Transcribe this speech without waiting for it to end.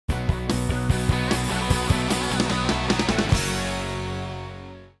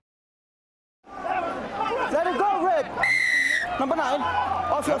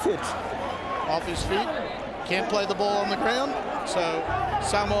line, off your feet. Off his feet. Can't play the ball on the ground. So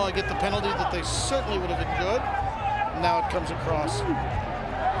Samoa get the penalty that they certainly would have enjoyed. Now it comes across.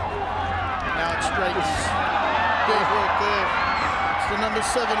 Now it straightens. Big work there. It's the number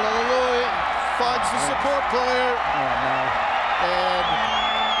 7, Lalaloy. Finds the support player. And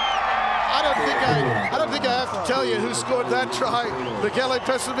I don't think I have to tell you who scored that try. Mikaele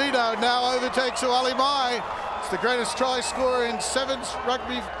Pesamino now overtakes Uali Mai. It's the greatest try scorer in sevens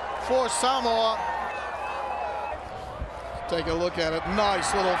rugby for Samoa. Take a look at it.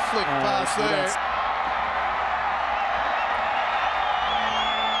 Nice little flick pass there.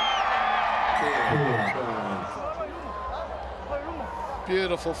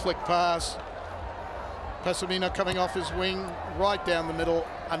 Beautiful flick pass. Pesamino coming off his wing, right down the middle,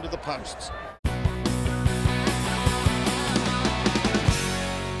 under the posts.